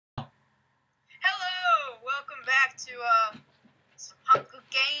to some Hunger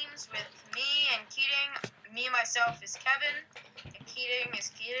Games with me and Keating. Me and myself is Kevin, and Keating is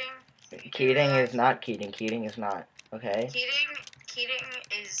Keating. Keating is not Keating. Keating is not. Okay. Keating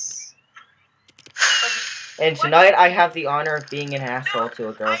is. And tonight I have the honor of being an asshole to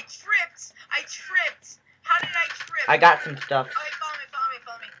a girl. I tripped. How did I trip? I got some stuff. Okay, follow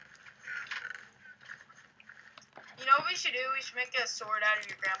me. You know what we should do? We should make a sword out of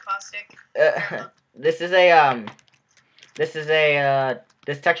your grandpa stick.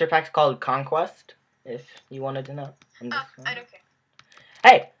 This texture pack's called Conquest, if you wanted to know. I don't care.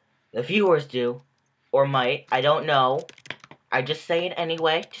 Hey, the viewers do, or might, I don't know. I just say it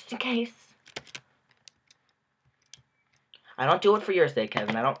anyway, just in case. I don't do it for your sake,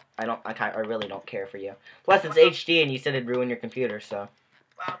 Kevin. I really don't care for you. Plus, it's HD, and you said it'd ruin your computer, so.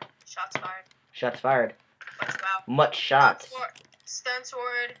 Wow, shots fired. Shots fired. Wow. Much shots. Stone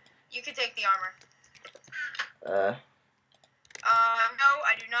sword. You can take the armor. No,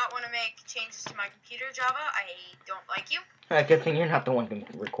 I do not want to make changes to my computer, Java. I don't like you. Good thing you're not the one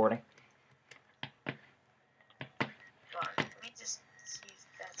recording. Hold on. Let me just see if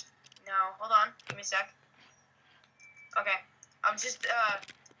that's... No, hold on. Give me a sec. Okay. I'm just,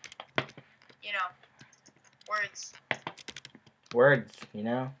 you know, words. Words, you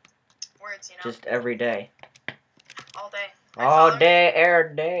know? Words, you know? Just every day. All day. All day,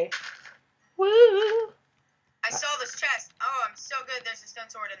 every day. Woo! I saw this chest. Oh, I'm so good. There's a stone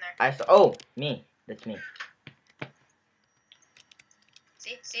sword in there. Oh, me. That's me.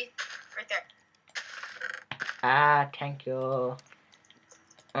 See? Right there. Ah, thank you. Alright,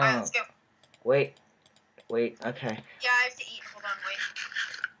 let's go. Wait, okay. Yeah, I have to eat. Hold on, wait.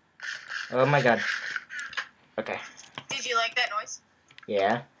 Oh my god. Okay. Did you like that noise?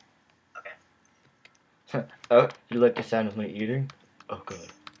 Yeah. Okay. Oh, you like the sound of me eating? Oh god.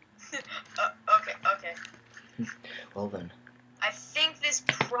 Okay. Well then. I think this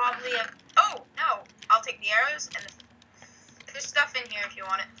probably... Oh, no. I'll take the arrows and there's stuff in here if you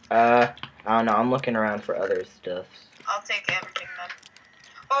want it. I don't know. I'm looking around for other stuff. I'll take everything then.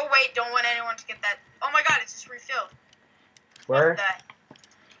 Oh, wait. Don't want anyone to get that. Oh my god, it's just refilled. Where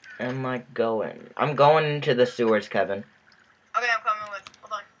am I going? I'm going into the sewers, Kevin. Okay, I'm coming with.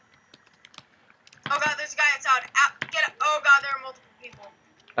 Hold on. Oh god, there's a guy outside. Get up. Oh god, there are multiple people.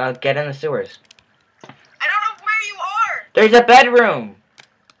 Get in the sewers. I don't know where you are. There's a bedroom.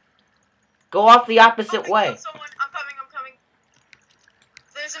 Go off the opposite way. I'm coming.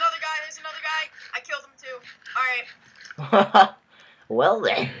 There's another guy. I killed him too. Alright. Well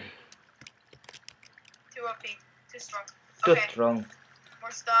then. Too OP. Too strong. Too Okay. strong.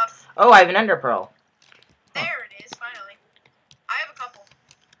 More stuff. Oh, I have an ender pearl. There it is, finally. I have a couple.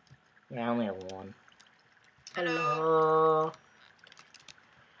 Yeah, I only have one. Hello.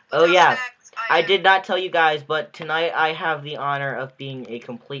 Oh yeah. I did not tell you guys, but tonight I have the honor of being a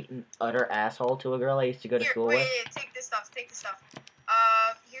complete and utter asshole to a girl I used to go to school with. Wait, take this stuff.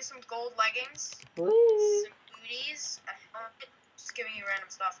 Here's some gold leggings. Woo. Some booties. Just giving you random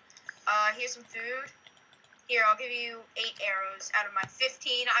stuff. Here's some food. Here, I'll give you 8 arrows out of my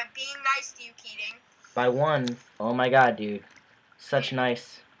 15. I'm being nice to you, Keating. By 1. Oh my god, dude. Such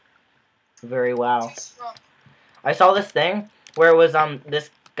nice. Very wow. Too strong. I saw this thing where it was this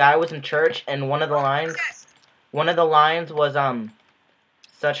guy was in church and one of the lines was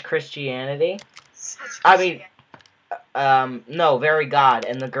such Christianity. No, very God,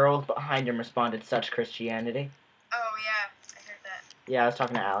 and the girl behind him responded such Christianity. Oh yeah, I heard that. Yeah, I was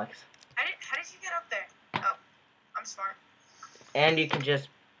talking to Alex. How did you get up there? Oh, I'm smart. And you can just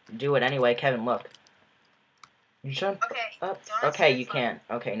do it anyway. Kevin, look. You jump up. Okay, you can't.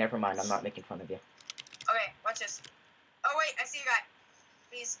 Okay, never mind. I'm not making fun of you. Okay, watch this. Oh wait, I see a guy.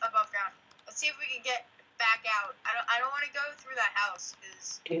 He's above ground. Let's see if we can get back out. I don't want to go through that house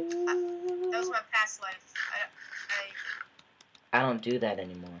because that was my past life. I don't do that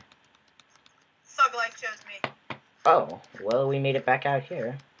anymore. Thug life chose me. Oh, well, we made it back out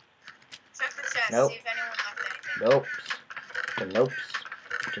here. Check the chest. Nope. See if anyone left anything.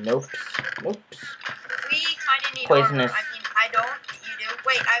 Nopes. We kind of need poisonous. armor. I mean, I don't. You do.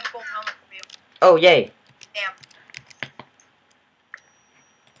 Wait, I have a gold helmet for you. Oh, yay. Damn.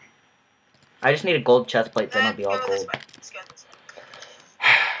 I just need a gold chest plate, then I'll be all Go gold. this way. Let's go this way.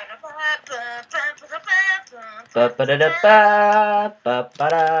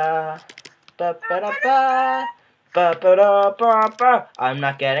 I'm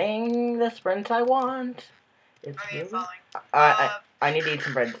not getting the sprints I want. It's really... I need to eat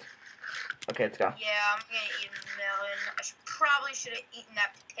some bread. Okay, let's go. Yeah, I'm gonna eat a melon. I probably should have eaten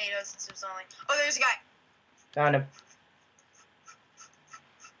that potato since it was only... Oh, there's a guy. Found him.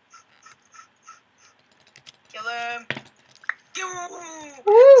 Kill him. Dude,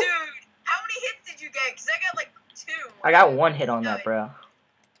 Woo! how many hits did you get? Because I got like 2. I got 1 hit on that, bro.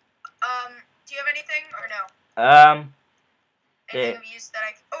 Do you have anything or no? Anything of use that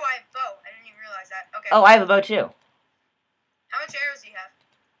I... Oh, I have a bow. I didn't even realize that. Okay. Oh, I have a bow too. How much arrows do you have?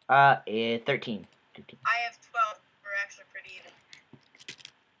 13. I have 12. We're actually pretty even.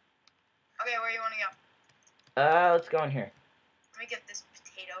 Okay, where you want to go? Let's go in here. Let me get this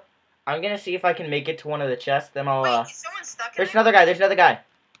potato. I'm gonna see if I can make it to one of the chests, then I'll, Wait, is someone stuck in There's there? another guy, there's another guy.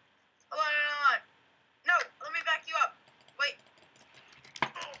 Hold on. No, let me back you up. Wait.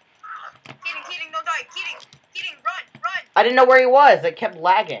 Keating, don't die. Keating, run. I didn't know where he was. It kept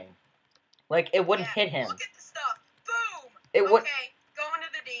lagging. Like, it wouldn't hit him. Look at the stuff. Boom. It would. Okay, going to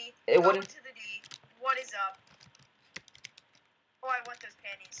the D. It wouldn't. To the D. What is up? Oh, I want those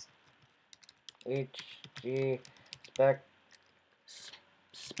panties. HG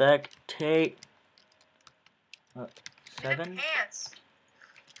spectate 7. Pants.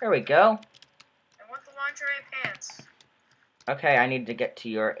 There we go. I want the lingerie pants. Okay, I need to get to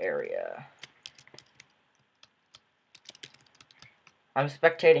your area. I'm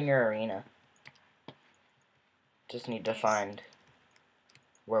spectating your arena. Just need to find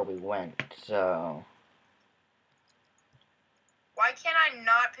where we went, so... Why can't I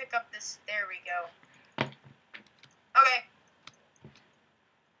not pick up this? There we go. Okay.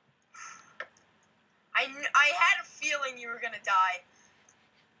 I had a feeling you were gonna die.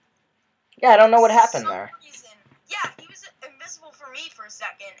 Yeah, I don't know what happened For some there. reason. Yeah, he was invisible for me for a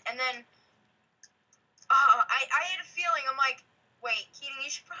second, and then I had a feeling. I'm like, wait, Keating, you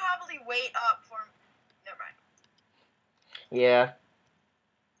should probably wait up for. Never mind. Yeah.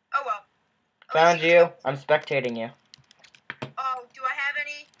 Oh well. Found you. I'm spectating you. Oh, do I have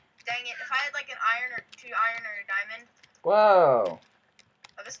any? Dang it! If I had like an iron or 2 iron or a diamond. Whoa.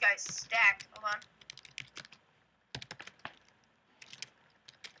 Oh, this guy's stacked. Hold on.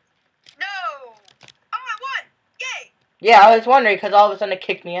 No! Oh, I won! Yay! Yeah, I was wondering because all of a sudden it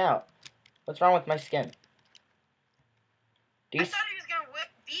kicked me out. What's wrong with my skin? I thought he was gonna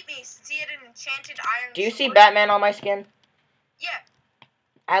beat me since he had an enchanted iron Do you see sword. Batman on my skin? Yeah.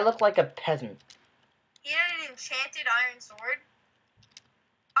 I look like a peasant. He had an enchanted iron sword.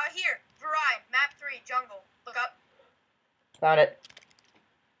 Here, Varai, map 3, jungle. Look up. Found it.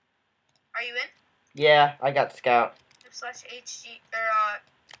 Are you in? Yeah, I got scout. /HG,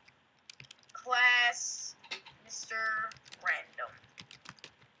 class, Mr. Random.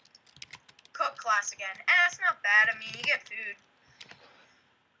 Cook class again. That's not bad. I mean, you get food.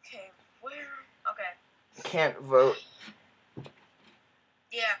 Okay, where? Okay. Can't vote.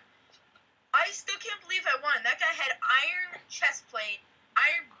 Yeah. I still can't believe I won. That guy had iron chest plate,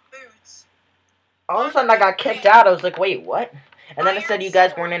 iron boots. All of a sudden I got kicked out. I was like, wait, what? And then it said you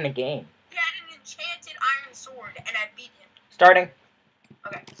guys weren't in the game. He had an enchanted iron sword, and I beat him. Starting.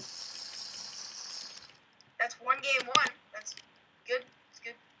 Okay. That's 1 game 1. That's good. It's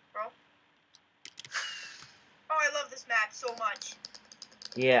good, bro. Oh, I love this map so much.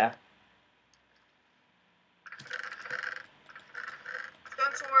 Yeah.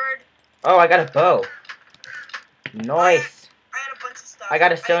 Stone sword. Oh, I got a bow. Nice. I had a bunch of stuff. I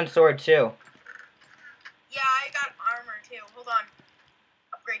got a stone sword too. Yeah, I got armor too. Hold on.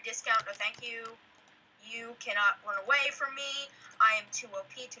 Upgrade discount. No, thank you. You cannot run away from me. I am too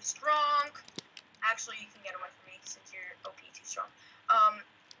OP, too strong. Actually, you can get away from me since you're OP, too strong.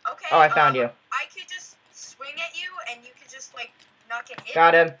 Okay. Oh, I found you. I could just swing at you, and you could just, like, not get hit.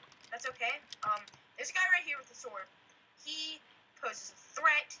 Got him. That's okay. There's a guy right here with a sword. He poses a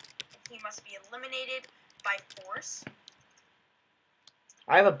threat, and he must be eliminated by force.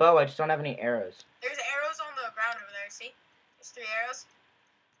 I have a bow, I just don't have any arrows. There's arrows on the ground over there, see? There's 3 arrows.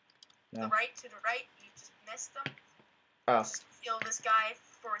 No. To the right, you just missed them. Oh. Just kill this guy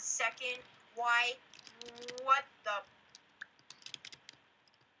for a second. Why? What the?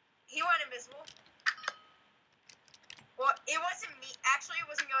 He went invisible. Well, it wasn't me. Actually, it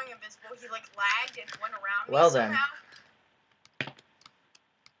wasn't going invisible. He, like, lagged and went around me somehow.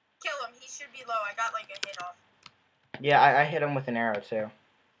 Kill him. He should be low. I got, like, a hit off. Yeah, I hit him with an arrow, too.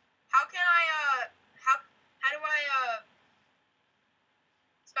 How can I, how do I,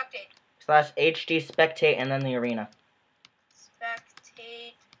 spectate? /HG spectate and then the arena.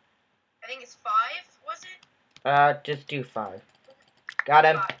 Spectate. I think it's 5, was it? Just do 5. Got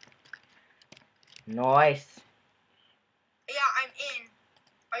him. 5. Nice. Yeah, I'm in.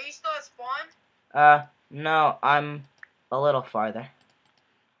 Are you still at spawn? No, I'm a little farther.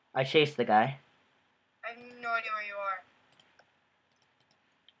 I chased the guy. I have no idea where you are.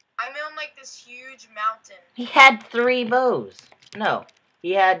 I'm in, like, this huge mountain. He had 3 bows. No,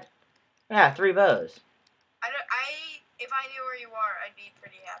 he had, 3 bows. If I knew where you are, I'd be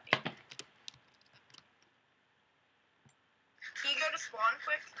pretty happy. Can you go to spawn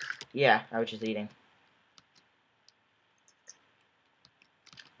quick? Yeah, I was just eating.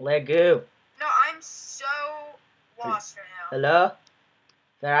 Let go. No, I'm so lost right now. Hello?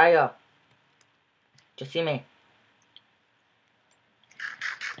 Where are you? Do you see me?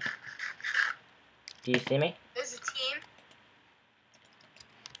 Do you see me? There's a team.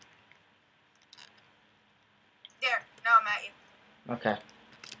 There. No, I'm at you. Okay.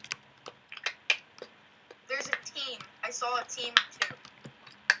 There's a team. I saw a team of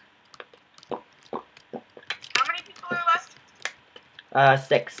 2. How many people are left?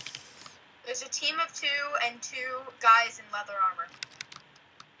 6. There's a team of 2 and 2 guys in leather armor.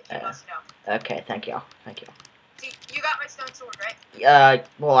 If you must know. Okay, thank you. Thank you. You got my stone sword, right?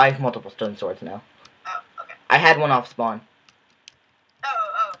 Well, I have multiple stone swords now. Oh, okay. I had one off spawn.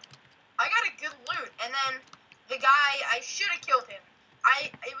 Oh. I got a good loot, and then the guy, I should have killed him.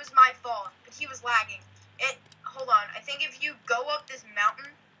 It was my fault, but he was lagging. Hold on, I think if you go up this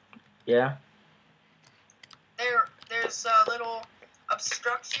mountain. Yeah? There's a little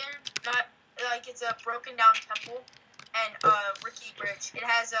obstruction, not, like it's a broken down temple, and a rickety bridge. It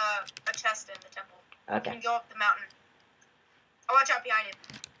has a chest in the temple. Okay. You can go up the mountain. Oh, watch out behind him.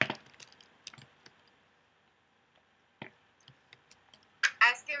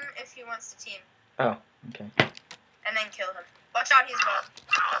 Ask him if he wants to team. Oh, okay. And then kill him. Watch out, he's above.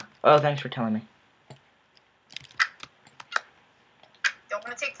 Oh, thanks for telling me. Don't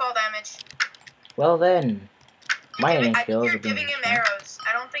want to take fall damage. Well then, mining skills you're are being giving him used. arrows.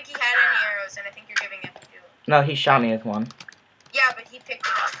 I don't think he had any arrows, and I think you're giving him 2. No, he shot me with one. Yeah, but he picked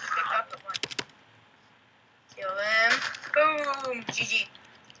it up. He picked up with one. Kill him. Boom. GG.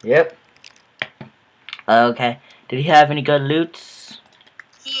 Yep. Okay. Did he have any good loots?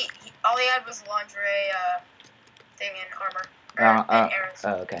 All he had was lingerie thing and armor. And arrows.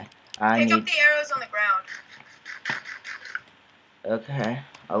 Oh, okay. Pick up the arrows on the ground. Okay.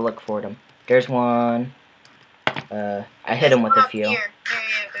 I'll look for them. There's one. I hit him with a few. Near you.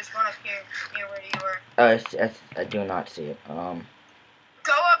 There's one up here, near where you were. I do not see it. Go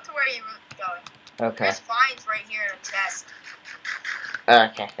up to where you were going. Okay. There's vines right here in a chest.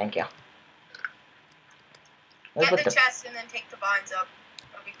 Okay, thank you. Get the chest and then take the vines up.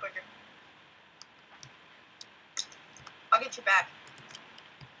 It'll be quicker. I'll get you back.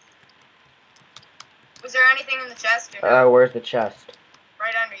 Was there anything in the chest? Or no? Where's the chest?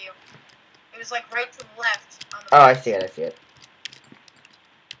 Right under you. It was like right to the left. On the Oh, right. I see it.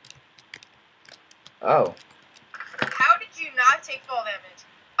 Oh. How did you not take fall damage?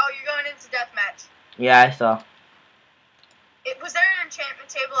 Oh, you're going into deathmatch. Yeah, I saw. Was there an enchantment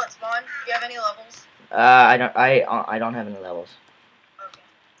table at spawn? Do you have any levels? I don't have any levels. Okay.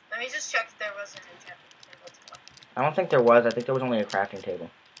 Let me just check if there was an enchantment table at spawn. I don't think there was. I think there was only a crafting table.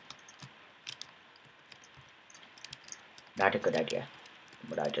 Not a good idea.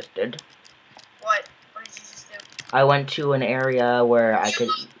 What I just did. What? What did you just do? I went to an area where I could...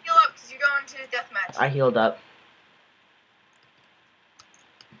 Heal up, because you're going to deathmatch. I healed up.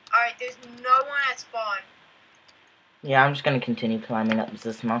 Alright, there's no one at spawn. Yeah, I'm just gonna continue climbing up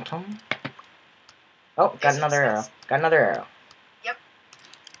this mountain. Oh, got another arrow. Got another arrow. Yep.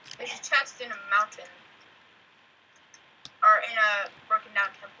 There's a chest in a mountain. Or in a broken down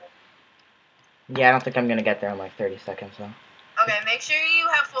temple. Yeah, I don't think I'm gonna get there in like 30 seconds, though. Okay, make sure you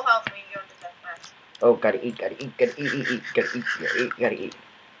have full health when you go into deathmatch. Oh, gotta eat.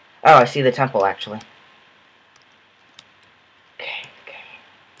 Oh, I see the temple, actually. Okay.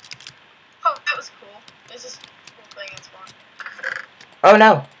 Oh, that was cool. There's this cool thing in spawn. Oh,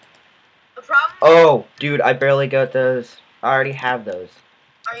 no! The problem... Oh, dude, I barely got those. I already have those.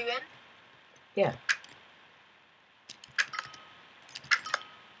 Are you in? Yeah.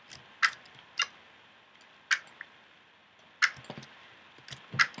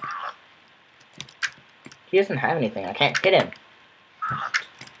 He doesn't have anything. I can't hit him.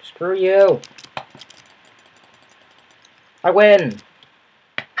 Screw you. I win.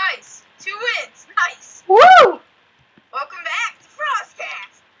 Nice. 2 wins. Nice. Woo! Welcome back to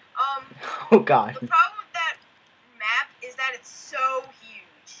Frostcast. Oh, God. The problem with that map is that it's so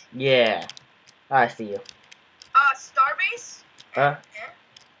huge. Yeah. I see you. Starbase?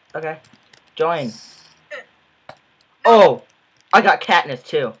 Okay. Join. Oh! I got Katniss,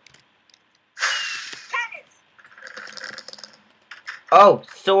 too. Katniss! Oh,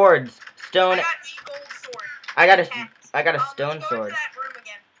 swords. Stone. I got a gold sword. I got a stone let's go sword. into that room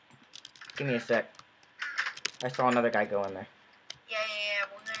again. Give me a sec. I saw another guy go in there. Yeah.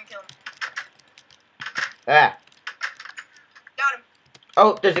 We're gonna kill him. Ah. Got him.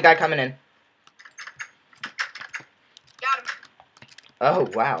 Oh, there's a guy coming in. Oh,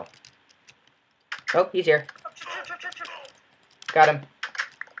 wow. Oh, he's here. Got him.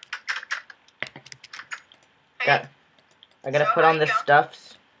 Hey, I gotta so put how on you the going?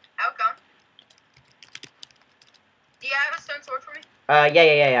 stuffs. how it going? Do you have a stone sword for me?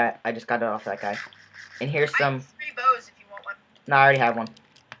 Yeah. I just got it off that guy. And here's I some. have 3 bows if you want one. No, I already have one.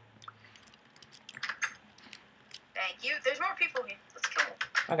 Thank you. There's more people here. Let's kill them.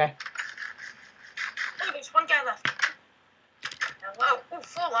 Okay. Oh, there's one guy left. Hello. Oh,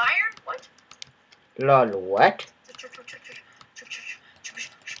 full iron? What? Lol, what?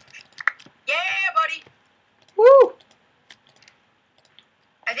 Yeah, buddy. Woo!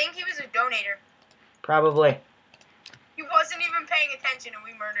 I think he was a donator. Probably. He wasn't even paying attention, and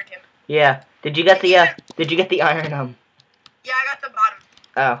we murdered him. Yeah. Did you get the Did you get the iron Yeah, I got the bottom.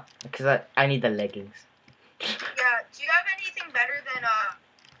 Oh, because I need the leggings. Yeah. Do you have anything better than a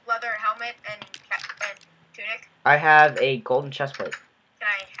leather helmet and tunic? I have a golden chest plate. Can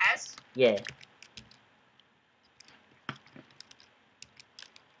I has? Yeah.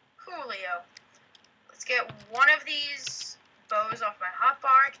 Coolio. Let's get one of these bows off my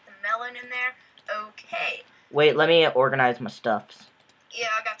hotbar. Get the melon in there. Okay. Wait, let me organize my stuffs. Yeah,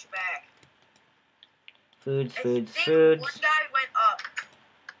 I got your back. Foods. I think one guy went up.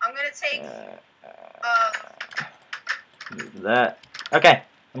 I'm gonna take Move that. Okay,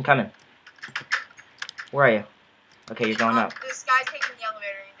 I'm coming. Where are you? Okay, you're going up. This guy's taking the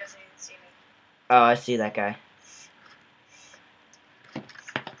elevator and he doesn't even see me. Oh, I see that guy.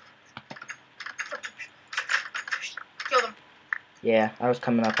 Killed him. Yeah, I was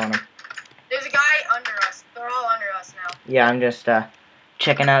coming up on him. There's a guy under us. They're all under us now. Yeah, I'm just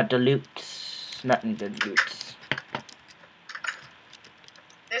checking out the loots. Nothing the loots.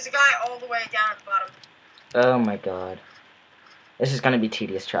 There's a guy all the way down at the bottom. Oh my god. This is gonna be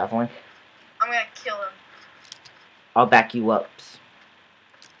tedious traveling. I'm gonna kill him. I'll back you up.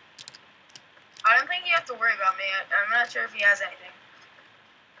 I don't think you have to worry about me. I'm not sure if he has anything.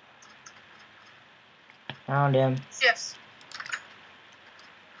 Found him. Shifts.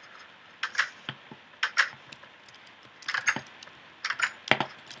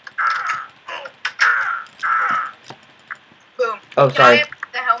 Boom. Oh, Can sorry. I have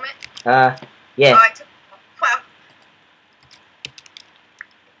the helmet? Yeah. Oh, I took. Wow.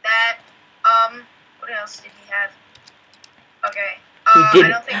 That. What else did he have? Okay. He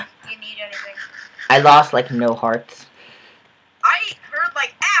didn't. I don't think you need anything. I lost like no hearts. I heard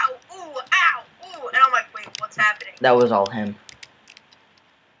like ow, ooh, and I'm like, wait, what's happening? That was all him.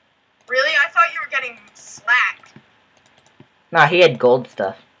 Really? I thought you were getting slacked. Nah, he had gold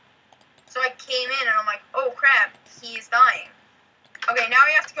stuff. So I came in and I'm like, oh crap, he is dying. Okay, now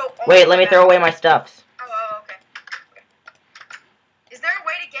we have to go all Wait, the let way me throw back. away my stuffs. Oh, okay. Is there a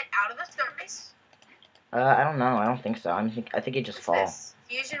way to get out of the stone base? I don't know. I don't think so. I think it just What's fall. this?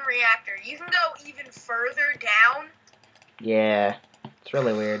 Fusion reactor. You can go even further down. Yeah, it's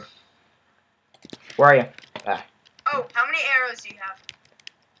really weird. Where are you? Oh, how many arrows do you have?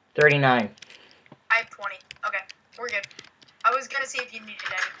 39. I have 20. Okay, we're good. I was gonna see if you needed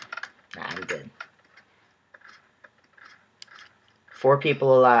any. Nah, I'm good. 4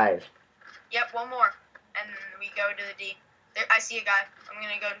 people alive. Yep, one more. And we go to the D. There, I see a guy. I'm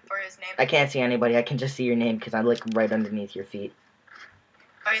gonna go for his name. I can't see anybody. I can just see your name because I'm like right underneath your feet.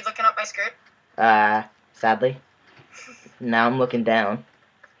 Are you looking up my skirt? Sadly. Now I'm looking down.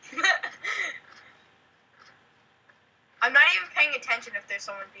 I'm not even paying attention if there's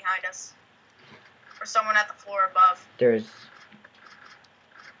someone behind us. Or someone at the floor above. There's...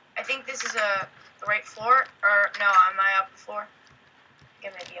 I think this is the right floor. Or, no, am I up the floor?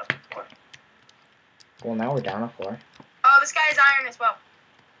 Yeah, maybe up the floor. Well, now we're down a floor. Oh, this guy is iron as well.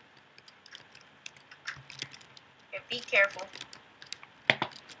 Yeah, be careful.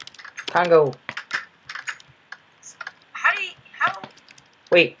 Congo. How?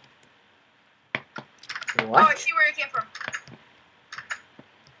 Wait. Oh, I What? see where it came from.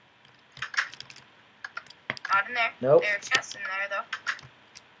 Not in there. Nope. There are chests in there, though.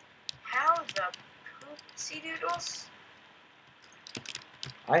 How the poopsie doodles?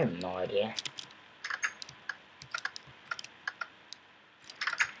 I have no idea.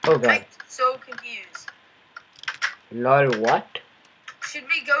 Oh god. I'm so confused. Lol, what? Should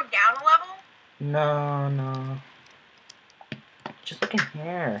we go down a level? No. Just look in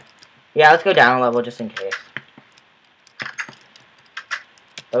here. Yeah, let's go down a level just in case.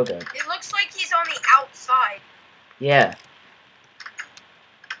 Oh good. It looks like he's on the outside. Yeah.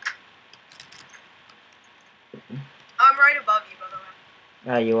 I'm right above you, by the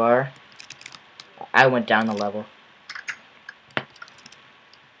way. Oh, you are? I went down a level.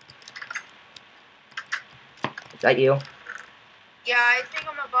 Is that you? Yeah, I think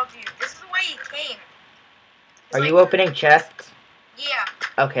I'm above you. This is the way he came. It's Are like, you opening chests? yeah.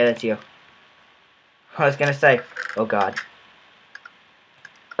 Okay, that's you. I was gonna say, oh god.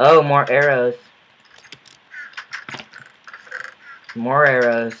 Oh, more arrows. More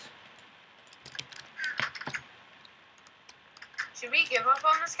arrows. Should we give up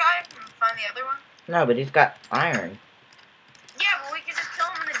on this guy and find the other one? No, but he's got iron. Yeah, but we could just kill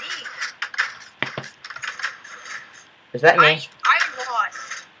him in the D. Is that me? I'm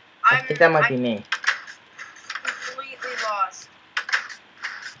lost. I think that might I'm be me. completely lost.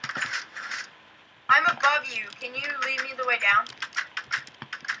 I'm above you. Can you lead me the way down?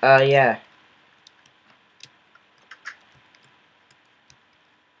 Yeah.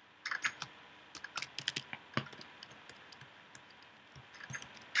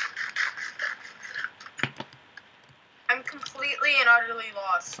 I'm completely and utterly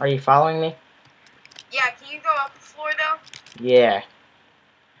lost. Are you following me? Yeah, can you go up the floor though? Yeah.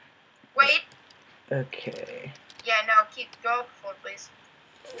 Wait. Okay. Yeah, no, go up the floor, please.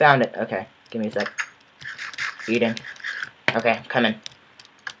 Found it. Okay. Give me a sec. Eating. Okay, coming.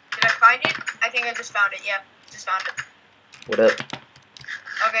 Did I find it? I think I just found it. Yeah, just found it. What up?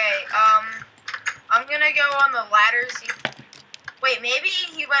 Okay, I'm gonna go on the ladder, see. Wait, maybe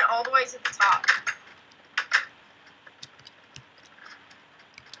he went all the way to the top.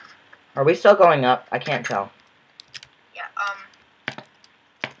 Are we still going up? I can't tell. Yeah,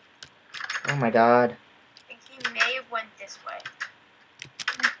 Oh my god. I think he may have went this way.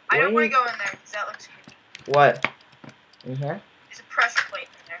 I don't want to go in there, because that looks creepy. What? In here? There's a pressure plate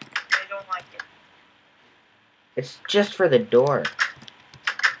in there. I don't like it. It's just for the door.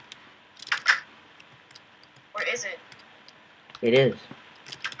 Or is it? It is.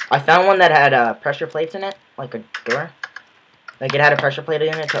 I found one that had pressure plates in it, like a door. Like it had a pressure plate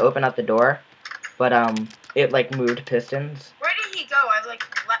in it to open up the door, but it like moved pistons. Where did he go? I like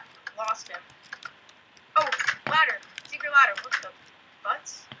lost him. Oh, ladder, secret ladder. What the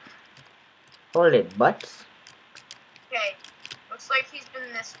butts? What are they, butts? Okay, looks like he's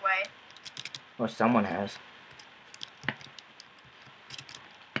been this way. Or someone has.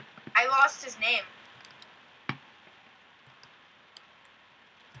 I lost his name.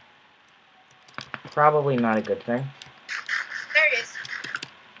 Probably not a good thing. There he is.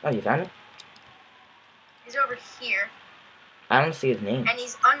 Oh, you found it? He's over here. I don't see his name. And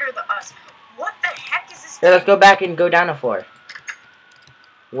he's under the us. What the heck is this? Here, let's go back and go down a floor.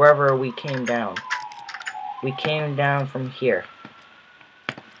 Wherever we came down. We came down from here.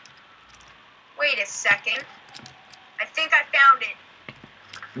 Wait a second. I think I found it.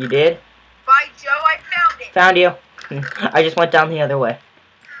 You did? By Joe, I found it. Found you. I just went down the other way.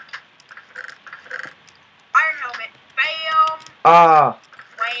 Iron helmet. Bam. Ah.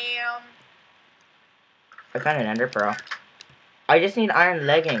 Wham. I found an ender pearl. I just need iron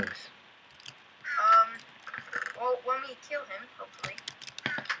leggings. Well, when we kill him, hopefully.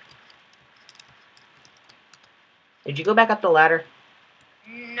 Did you go back up the ladder?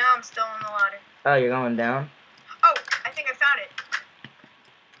 No, I'm still on the ladder. Oh, you're going down? Oh, I think I found it.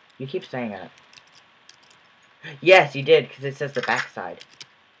 You keep saying that. Yes, you did, because it says the backside.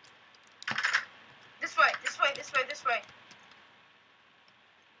 This way, this way, this way, this way.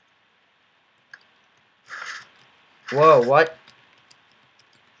 Whoa, what?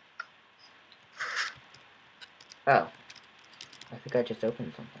 Oh. I think I just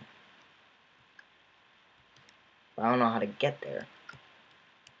opened something. But I don't know how to get there.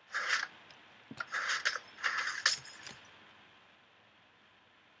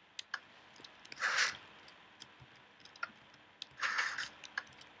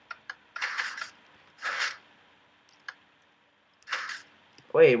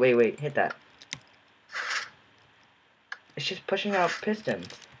 Wait, hit that. It's just pushing out pistons.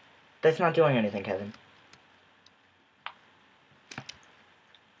 That's not doing anything, Kevin.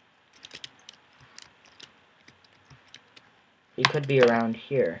 He could be around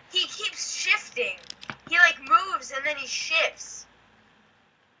here. He keeps shifting. He like moves and then he shifts.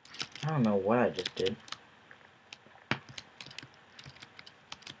 I don't know what I just did.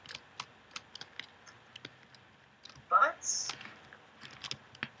 Butts?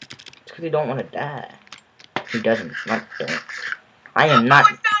 It's because he don't want to die. He doesn't. Not don't. I am not. Oh, I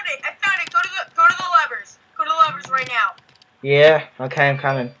found it! I found it! Go to the levers. Go to the levers right now. Yeah. Okay, I'm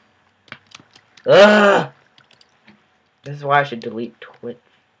coming. Ugh. This is why I should delete Twitch.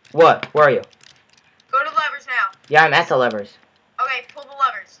 What? Where are you? Go to the levers now. Yeah, I'm at the levers. Okay, pull the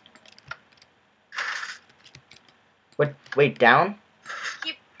levers. What? Wait, down?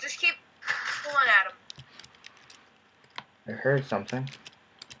 Just keep pulling at him. I heard something.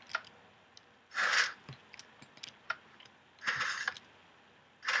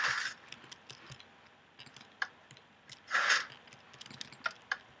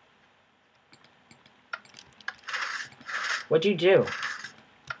 What'd you do?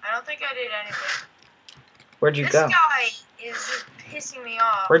 I don't think I did anything. Where'd you This go? guy is just pissing me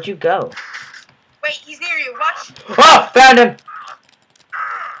off. Where'd you go? Wait, he's near you. Watch. Oh! Found him!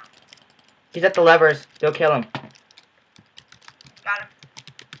 He's at the levers. Go kill him. Got him.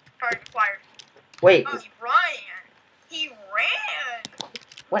 Target acquired. Wait. Oh, he ran. He ran.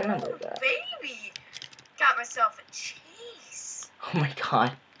 What number Oh, is that? baby. Got myself a chase. Oh my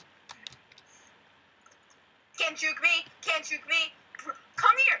god. Can't juke me. Can't juke me.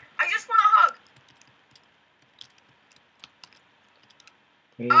 Come here. I just want a hug.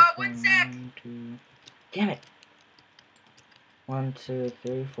 1 sec. 2. Damn it. 1, 2,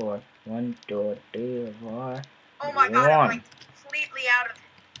 3, 4. 1, 2, 3, 4. Oh my god, I'm One. like completely out of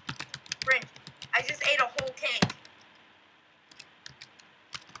sprint. I just ate a whole cake.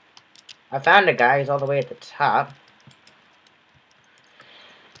 I found a guy. He's all the way at the top.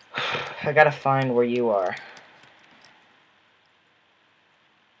 I gotta find where you are.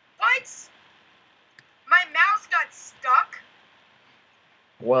 What? My mouse got stuck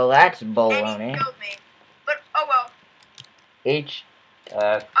Well, that's and he baloney. killed me. But oh well. H.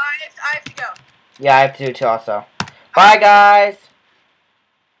 I have to go. Yeah, I have to too also. Bye, guys.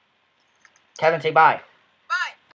 Kevin, say bye.